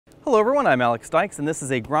Hello everyone, I'm Alex Dykes, and this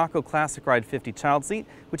is a Graco Classic Ride 50 child seat,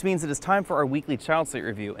 which means it is time for our weekly child seat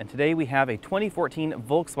review. And today we have a 2014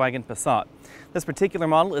 Volkswagen Passat. This particular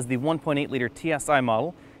model is the 1.8 liter TSI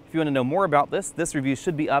model. If you want to know more about this review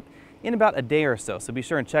should be up in about a day or so, so be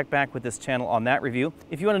sure and check back with this channel on that review.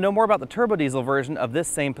 If you want to know more about the turbo diesel version of this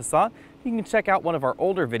same Passat, you can check out one of our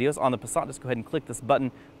older videos on the Passat. Just go ahead and click this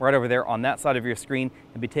button right over there on that side of your screen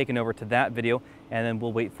and be taken over to that video, and then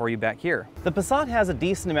we'll wait for you back here. The Passat has a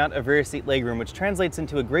decent amount of rear seat legroom, which translates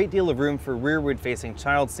into a great deal of room for rearward facing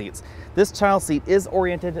child seats. This child seat is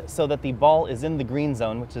oriented so that the ball is in the green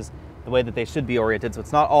zone, which is the way that they should be oriented, so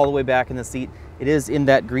it's not all the way back in the seat. It is in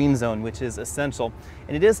that green zone, which is essential.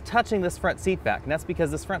 And it is touching this front seat back, and that's because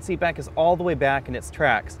this front seat back is all the way back in its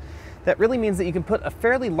tracks. That really means that you can put a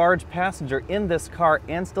fairly large passenger in this car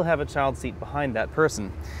and still have a child seat behind that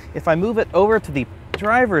person. If I move it over to the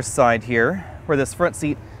driver's side here, where this front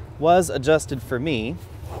seat was adjusted for me,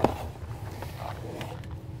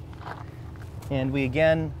 and we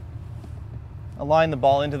again align the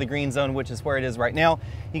ball into the green zone, which is where it is right now,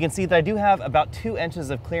 you can see that I do have about 2 inches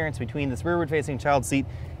of clearance between this rearward facing child seat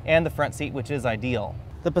and the front seat, which is ideal.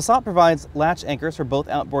 The Passat provides latch anchors for both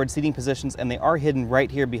outboard seating positions, and they are hidden right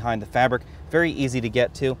here behind the fabric. Very easy to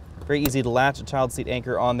get to, very easy to latch a child seat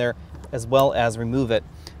anchor on there as well as remove it.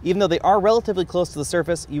 Even though they are relatively close to the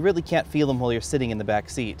surface, you really can't feel them while you're sitting in the back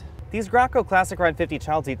seat. These Graco Classic Ride 50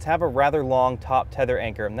 child seats have a rather long top tether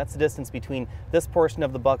anchor, and that's the distance between this portion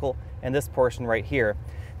of the buckle and this portion right here.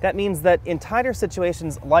 That means that in tighter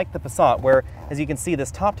situations like the Passat, where, as you can see, this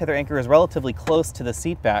top tether anchor is relatively close to the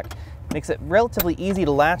seat back, it makes it relatively easy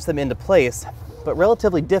to latch them into place, but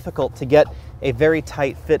relatively difficult to get a very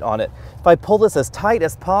tight fit on it. If I pull this as tight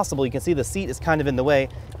as possible, you can see the seat is kind of in the way,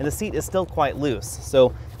 and the seat is still quite loose.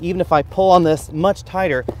 So even if I pull on this much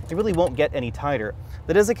tighter, it really won't get any tighter.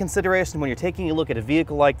 That is a consideration when you're taking a look at a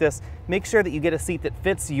vehicle like this. Make sure that you get a seat that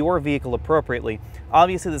fits your vehicle appropriately.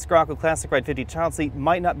 Obviously, this Graco Classic Ride 50 child seat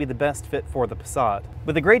might not be the best fit for the Passat.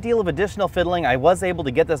 With a great deal of additional fiddling, I was able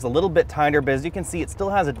to get this a little bit tighter, but as you can see, it still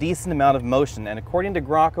has a decent amount of motion. And according to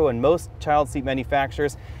Graco and most child seat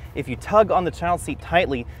manufacturers, if you tug on the child seat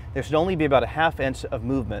tightly, there should only be about a ½ inch of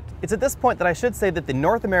movement. It's at this point that I should say that the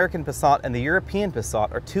North American Passat and the European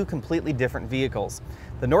Passat are two completely different vehicles.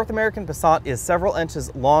 The North American Passat is several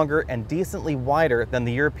inches longer and decently wider than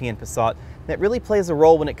the European Passat, and it really plays a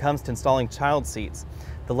role when it comes to installing child seats.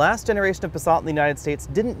 The last generation of Passat in the United States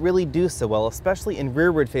didn't really do so well, especially in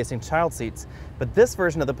rearward facing child seats, but this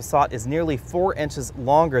version of the Passat is nearly 4 inches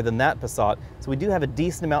longer than that Passat, so we do have a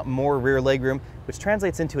decent amount more rear legroom, which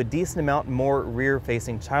translates into a decent amount more rear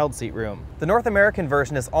facing child seat room. The North American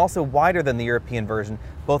version is also wider than the European version,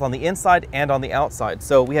 both on the inside and on the outside.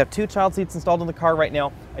 So we have 2 child seats installed in the car right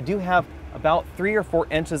now. I do have about 3 or 4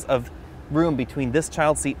 inches of room between this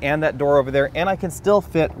child seat and that door over there, and I can still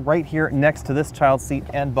fit right here next to this child seat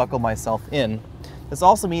and buckle myself in. This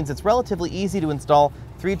also means it's relatively easy to install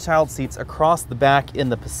 3 child seats across the back in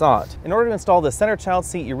the Passat. In order to install the center child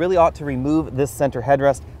seat, you really ought to remove this center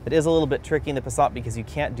headrest. It is a little bit tricky in the Passat because you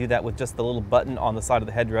can't do that with just the little button on the side of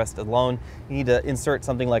the headrest alone. You need to insert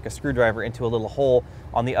something like a screwdriver into a little hole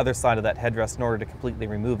on the other side of that headrest in order to completely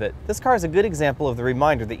remove it. This car is a good example of the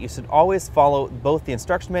reminder that you should always follow both the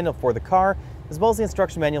instruction manual for the car as well as the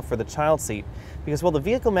instruction manual for the child seat. Because while the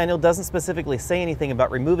vehicle manual doesn't specifically say anything about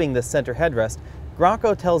removing this center headrest,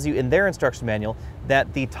 Graco tells you in their instruction manual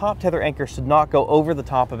that the top tether anchor should not go over the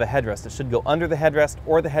top of a headrest. It should go under the headrest,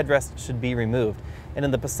 or the headrest should be removed. And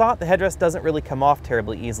in the Passat, the headrest doesn't really come off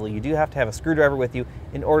terribly easily. You do have to have a screwdriver with you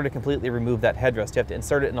in order to completely remove that headrest. You have to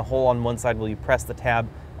insert it in a hole on one side while you press the tab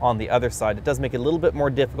on the other side. It does make it a little bit more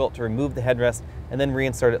difficult to remove the headrest and then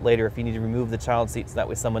reinsert it later if you need to remove the child seat so that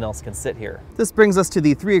way someone else can sit here. This brings us to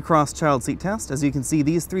the 3 across child seat test. As you can see,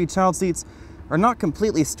 these 3 child seats are not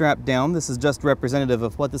completely strapped down. This is just representative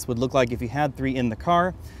of what this would look like if you had 3 in the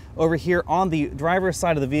car. Over here on the driver's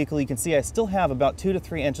side of the vehicle, you can see I still have about 2 to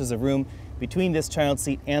 3 inches of room between this child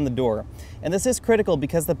seat and the door. And this is critical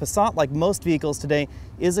because the Passat, like most vehicles today,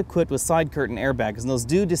 is equipped with side curtain airbags, and those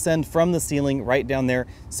do descend from the ceiling right down there,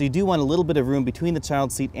 so you do want a little bit of room between the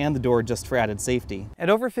child seat and the door just for added safety. At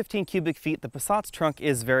over 15 cubic feet, the Passat's trunk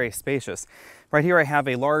is very spacious. Right here I have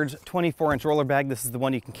a large 24-inch roller bag. This is the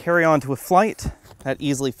one you can carry on to a flight. That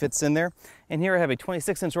easily fits in there. And here I have a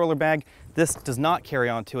 26-inch roller bag. This does not carry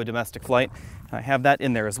on to a domestic flight. I have that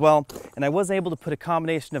in there as well. And I was able to put a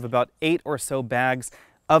combination of about 8 or so bags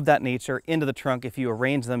of that nature into the trunk if you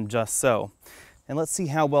arrange them just so. And let's see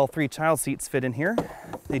how well 3 child seats fit in here.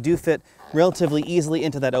 They do fit relatively easily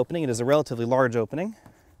into that opening. It is a relatively large opening.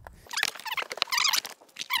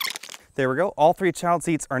 There we go. All 3 child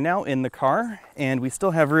seats are now in the car, and we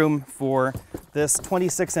still have room for this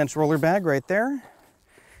 26-inch roller bag right there.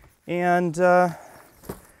 And there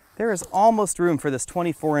is almost room for this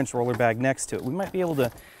 24-inch roller bag next to it. We might be able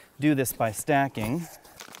to do this by stacking.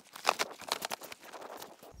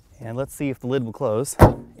 And let's see if the lid will close.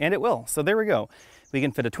 And it will. So there we go. We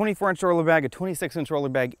can fit a 24-inch roller bag, a 26-inch roller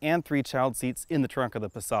bag, and 3 child seats in the trunk of the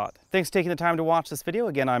Passat. Thanks for taking the time to watch this video.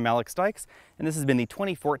 Again, I'm Alex Dykes, and this has been the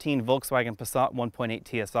 2014 Volkswagen Passat 1.8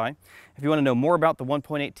 TSI. If you want to know more about the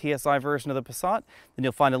 1.8 TSI version of the Passat, then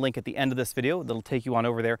you'll find a link at the end of this video that'll take you on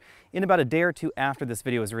over there in about a day or two after this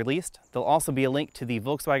video is released. There'll also be a link to the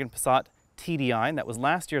Volkswagen Passat TDI, and that was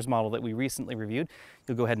last year's model that we recently reviewed.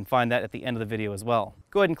 You'll go ahead and find that at the end of the video as well.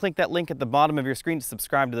 Go ahead and click that link at the bottom of your screen to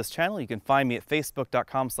subscribe to this channel. You can find me at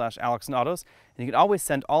facebook.com/AlexOnAutos, and you can always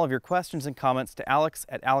send all of your questions and comments to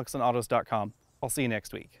alex@alexonautos.com. I'll see you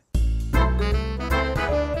next week.